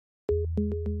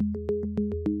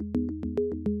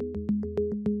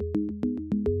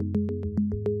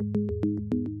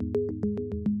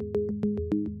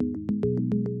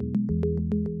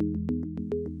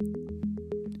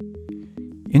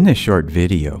In this short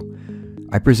video,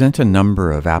 I present a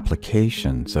number of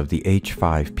applications of the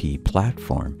H5P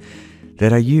platform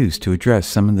that I use to address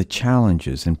some of the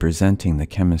challenges in presenting the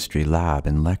chemistry lab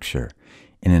and lecture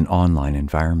in an online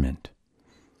environment.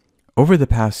 Over the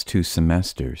past 2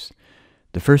 semesters,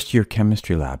 the first-year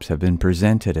chemistry labs have been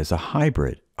presented as a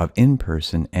hybrid of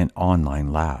in-person and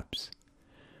online labs.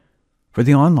 For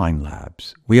the online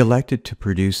labs, we elected to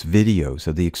produce videos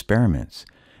of the experiments,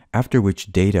 after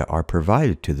which data are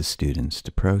provided to the students to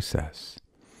process.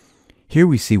 Here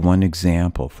we see one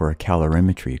example for a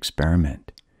calorimetry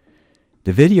experiment.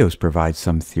 The videos provide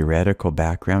some theoretical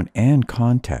background and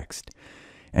context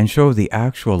and show the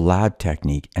actual lab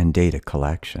technique and data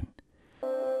collection.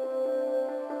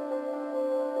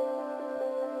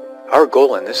 Our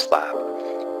goal in this lab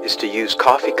is to use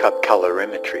coffee cup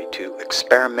calorimetry to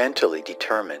experimentally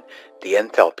determine the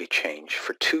enthalpy change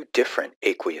for 2 different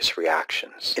aqueous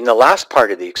reactions. In the last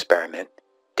part of the experiment,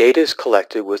 data is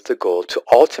collected with the goal to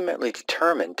ultimately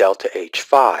determine delta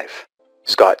H5.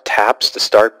 Scott taps the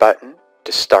start button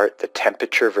to start the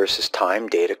temperature versus time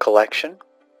data collection.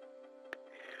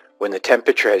 When the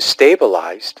temperature has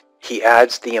stabilized, he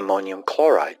adds the ammonium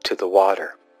chloride to the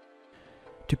water.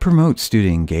 To promote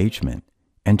student engagement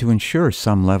and to ensure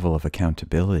some level of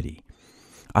accountability,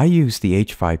 I use the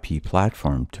H5P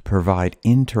platform to provide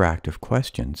interactive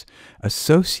questions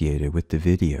associated with the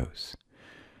videos.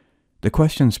 The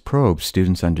questions probe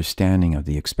students' understanding of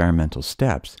the experimental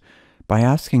steps by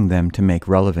asking them to make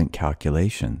relevant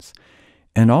calculations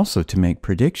and also to make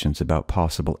predictions about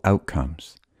possible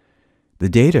outcomes. The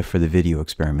data for the video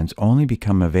experiments only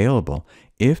become available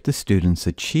if the students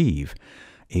achieve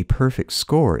a perfect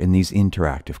score in these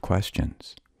interactive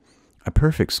questions. A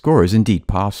perfect score is indeed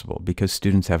possible because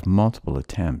students have multiple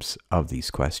attempts of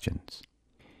these questions.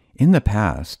 In the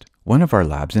past, one of our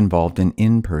labs involved an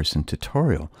in-person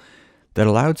tutorial that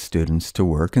allowed students to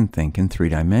work and think in 3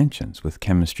 dimensions with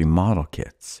chemistry model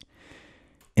kits.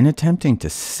 In attempting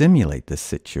to simulate this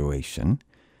situation,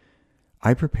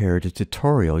 I prepared a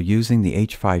tutorial using the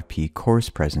H5P course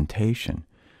presentation,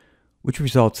 which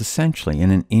results essentially in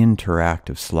an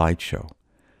interactive slideshow.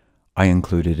 I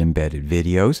included embedded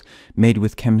videos made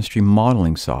with chemistry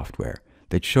modeling software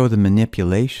that show the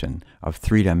manipulation of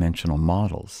 3-dimensional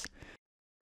models.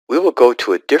 We will go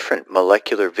to a different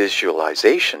molecular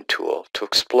visualization tool to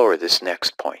explore this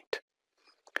next point.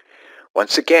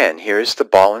 Once again, here is the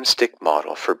ball and stick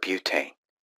model for butane.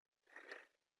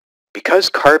 Because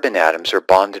carbon atoms are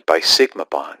bonded by sigma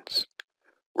bonds,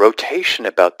 rotation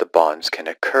about the bonds can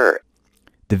occur.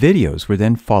 The videos were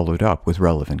then followed up with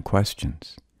relevant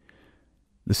questions.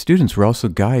 The students were also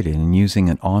guided in using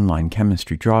an online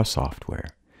chemistry draw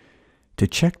software. To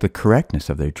check the correctness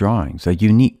of their drawings, a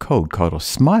unique code called a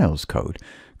SMILES code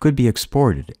could be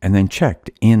exported and then checked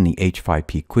in the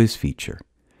H5P quiz feature.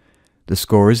 The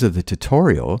scores of the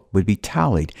tutorial would be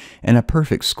tallied, and a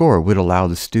perfect score would allow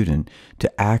the student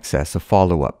to access a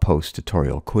follow-up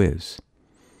post-tutorial quiz.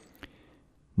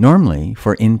 Normally,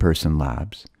 for in-person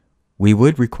labs, we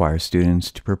would require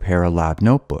students to prepare a lab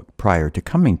notebook prior to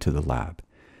coming to the lab.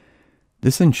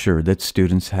 This ensured that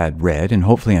students had read and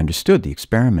hopefully understood the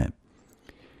experiment.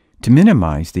 To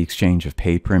minimize the exchange of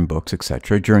paper and books,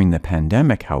 etc., during the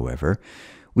pandemic, however,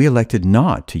 we elected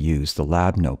not to use the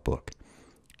lab notebook.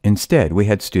 Instead, we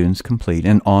had students complete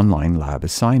an online lab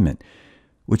assignment,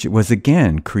 which was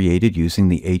again created using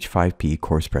the H5P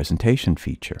course presentation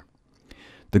feature.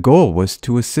 The goal was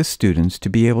to assist students to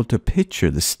be able to picture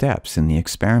the steps in the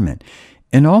experiment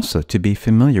and also to be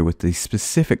familiar with the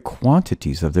specific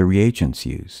quantities of the reagents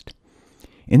used.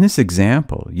 In this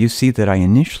example, you see that I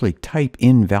initially type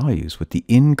in values with the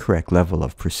incorrect level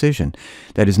of precision,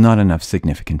 that is not enough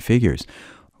significant figures.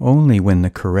 Only when the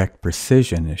correct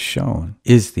precision is shown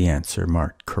is the answer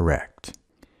marked correct.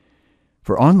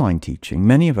 For online teaching,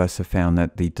 many of us have found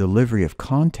that the delivery of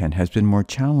content has been more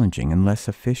challenging and less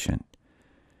efficient.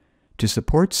 To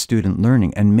support student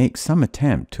learning and make some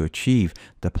attempt to achieve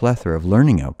the plethora of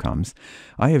learning outcomes,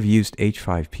 I have used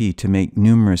H5P to make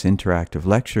numerous interactive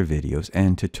lecture videos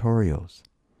and tutorials.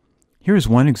 Here is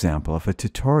one example of a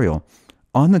tutorial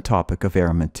on the topic of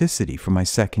aromaticity for my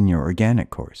second-year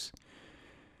organic course.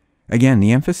 Again,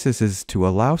 the emphasis is to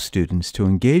allow students to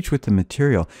engage with the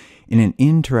material in an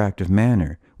interactive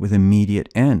manner with immediate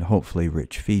and hopefully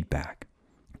rich feedback.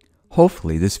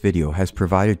 Hopefully, this video has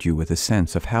provided you with a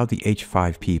sense of how the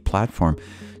H5P platform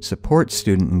supports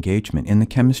student engagement in the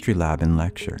chemistry lab and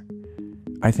lecture.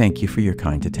 I thank you for your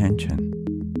kind attention.